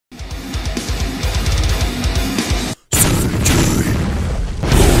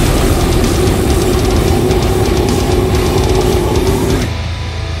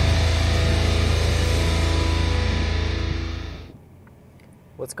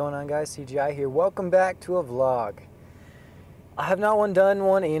going on, guys? CGI here. Welcome back to a vlog. I have not done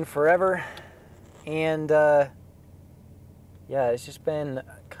one in forever, and yeah, it's just been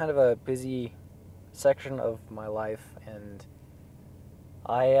kind of a busy section of my life, and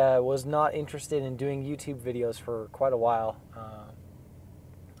I was not interested in doing YouTube videos for quite a while.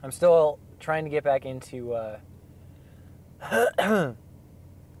 I'm still trying to get back into I'm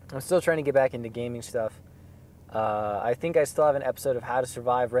still trying to get back into gaming stuff. I think I still have an episode of How to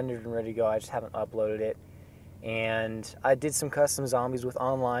Survive rendered and ready to go. I just haven't uploaded it. And I did some custom zombies with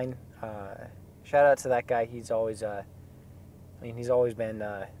online. Shout out to that guy. He's always, he's always been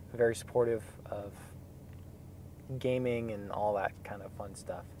very supportive of gaming and all that kind of fun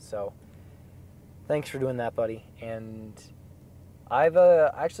stuff. So thanks for doing that, buddy. And I've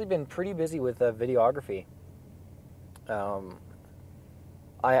actually been pretty busy with videography.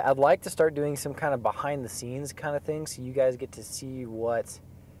 I'd like to start doing some kind of behind the scenes kind of thing, so you guys get to see what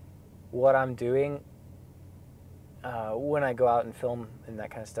I'm doing when I go out and film and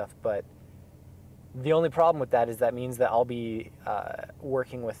that kind of stuff. But the only problem with that is that means that I'll be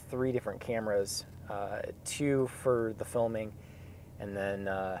working with 3 different cameras, 2 for the filming, and then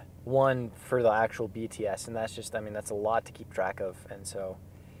 1 for the actual BTS, and that's just, that's a lot to keep track of. And so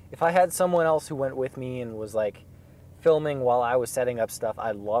if I had someone else who went with me and was like filming while I was setting up stuff,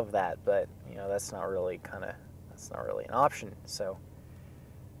 I'd love that, but that's not really an option. So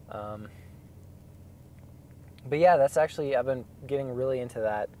but yeah, that's actually, I've been getting really into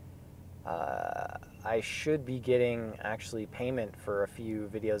that. I should be getting actually payment for a few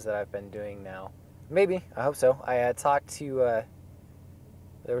videos that I've been doing now. Maybe, I hope so. I talked to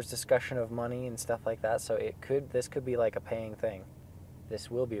there was discussion of money and stuff like that, so this could be like a paying thing.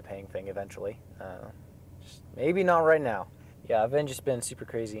 This will be a paying thing eventually. Maybe not right now. Yeah, I've just been super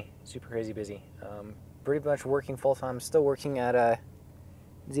crazy busy. Pretty much working full time. Still working at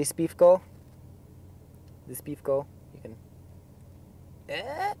this Beefco. You can.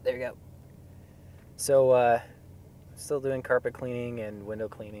 There you go. So still doing carpet cleaning and window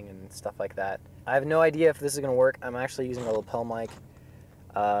cleaning and stuff like that. I have no idea if this is gonna work. I'm actually using a lapel mic.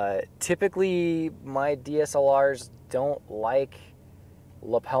 Typically, my DSLRs don't like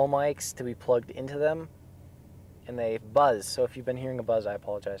lapel mics to be plugged into them, and they buzz. So if you've been hearing a buzz, I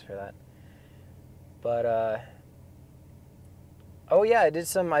apologize for that. But oh yeah, I did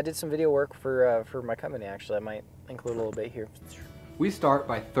some video work for my company. Actually, I might include a little bit here. We start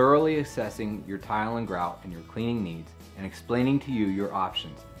by thoroughly assessing your tile and grout and your cleaning needs and explaining to you your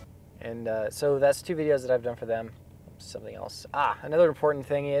options. And so that's 2 videos that I've done for them. Something else. Another important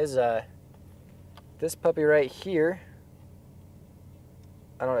thing is this puppy right here.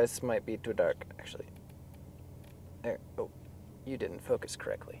 I don't know, this might be too dark, actually. There. Oh, you didn't focus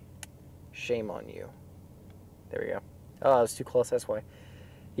correctly. Shame on you. There we go. Oh, I was too close, that's why.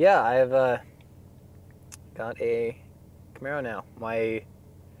 Yeah, I've got a Camaro now. My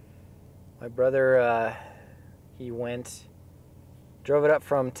brother, he drove it up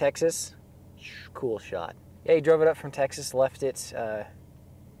from Texas. Cool shot. Yeah, he drove it up from Texas, left it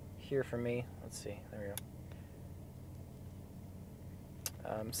here for me. Let's see, there we go.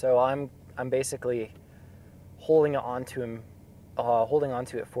 So I'm basically holding onto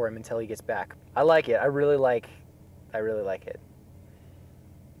it for him until he gets back. I like it. I really like it.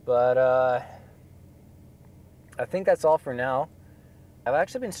 But I think that's all for now. I've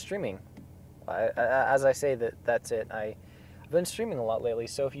actually been streaming. As I say that's it. I've been streaming a lot lately.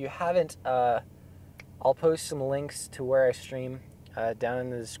 So if you haven't, I'll post some links to where I stream down in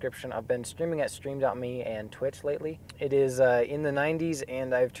the description. I've been streaming at Stream.me and Twitch lately. It is in the 90s,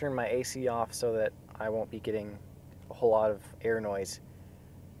 and I've turned my AC off so that I won't be getting a whole lot of air noise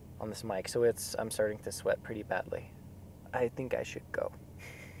on this mic. So I'm starting to sweat pretty badly. I think I should go.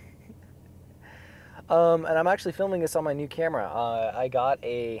 And I'm actually filming this on my new camera. I got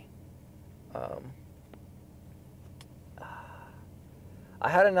I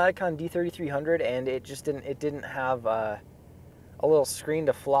had a Nikon D3300, and it didn't have a little screen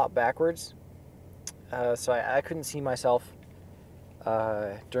to flop backwards, so I couldn't see myself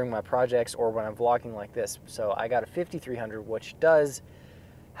during my projects or when I'm vlogging like this. So I got a 5300, which does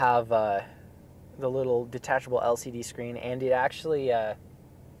have the little detachable LCD screen, and it actually it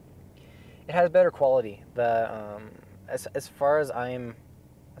has better quality. As far as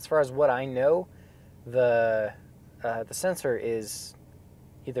what I know, the sensor is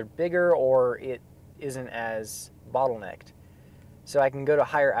either bigger or it isn't as bottlenecked, so I can go to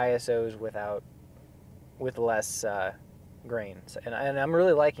higher ISOs with less grain. So, and I'm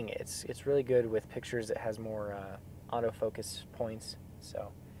really liking it. It's really good with pictures. It has more autofocus points.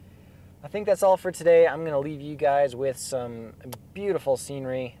 So I think that's all for today. I'm going to leave you guys with some beautiful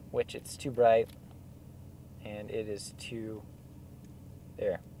scenery, which it's too bright, and it is too,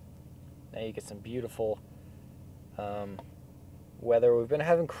 there. Now you get some beautiful weather. We've been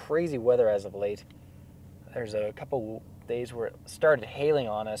having crazy weather as of late. There's a couple days where it started hailing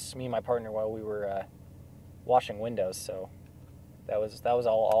on us, me and my partner, while we were washing windows, so that was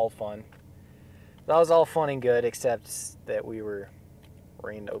all fun. That was all fun and good, except that we were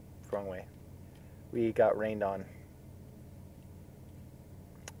rained, oh, wrong way. We got rained on.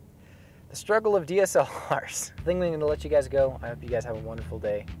 The struggle of DSLRs. I think I'm going to let you guys go. I hope you guys have a wonderful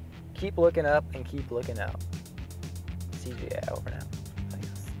day. Keep looking up and keep looking out. CJ, over now.